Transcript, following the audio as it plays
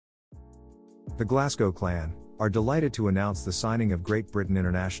The Glasgow clan are delighted to announce the signing of Great Britain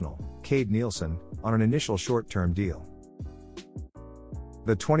international, Cade Neilson, on an initial short-term deal.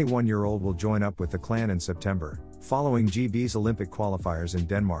 The 21-year-old will join up with the clan in September, following GB's Olympic qualifiers in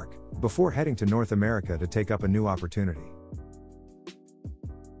Denmark, before heading to North America to take up a new opportunity.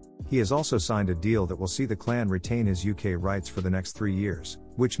 He has also signed a deal that will see the clan retain his UK rights for the next 3 years,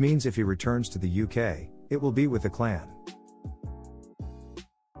 which means if he returns to the UK, it will be with the clan.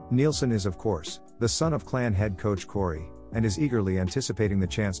 Neilson is, of course, the son of clan head coach Corey, and is eagerly anticipating the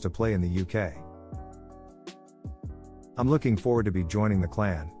chance to play in the UK. "I'm looking forward to be joining the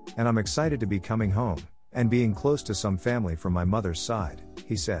clan, and I'm excited to be coming home, and being close to some family from my mother's side,"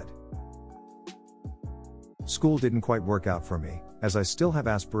 he said. "School didn't quite work out for me, as I still have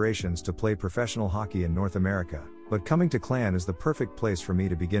aspirations to play professional hockey in North America, but coming to clan is the perfect place for me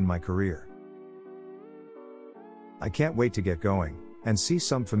to begin my career. I can't wait to get going, and see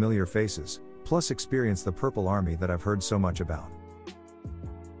some familiar faces, plus experience the Purple Army that I've heard so much about."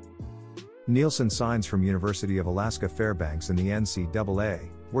 Neilson signs from University of Alaska Fairbanks in the NCAA,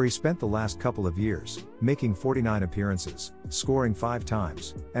 where he spent the last couple of years, making 49 appearances, scoring 5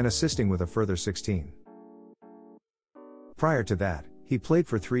 times, and assisting with a further 16. Prior to that, he played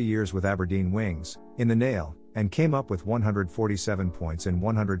for 3 years with Aberdeen Wings, in the EIHL, and came up with 147 points in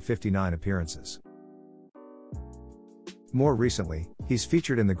 159 appearances. More recently, he's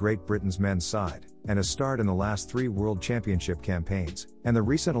featured in the Great Britain's men's side, and has starred in the last 3 World Championship campaigns, and the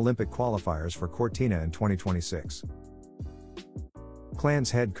recent Olympic qualifiers for Cortina in 2026. Clan's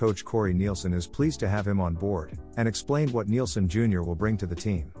head coach Corey Neilson is pleased to have him on board, and explained what Neilson Jr. will bring to the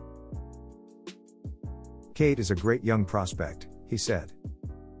team. "Cade is a great young prospect," he said.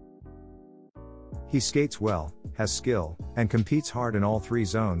 "He skates well, has skill, and competes hard in all 3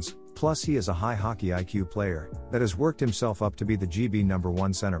 zones, plus he is a high hockey IQ player that has worked himself up to be the GB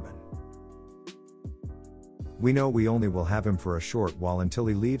 #1 centerman. We know we only will have him for a short while until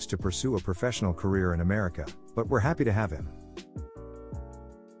he leaves to pursue a professional career in America, but we're happy to have him.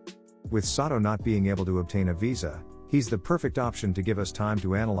 With Sato not being able to obtain a visa, he's the perfect option to give us time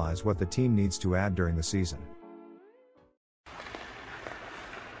to analyze what the team needs to add during the season."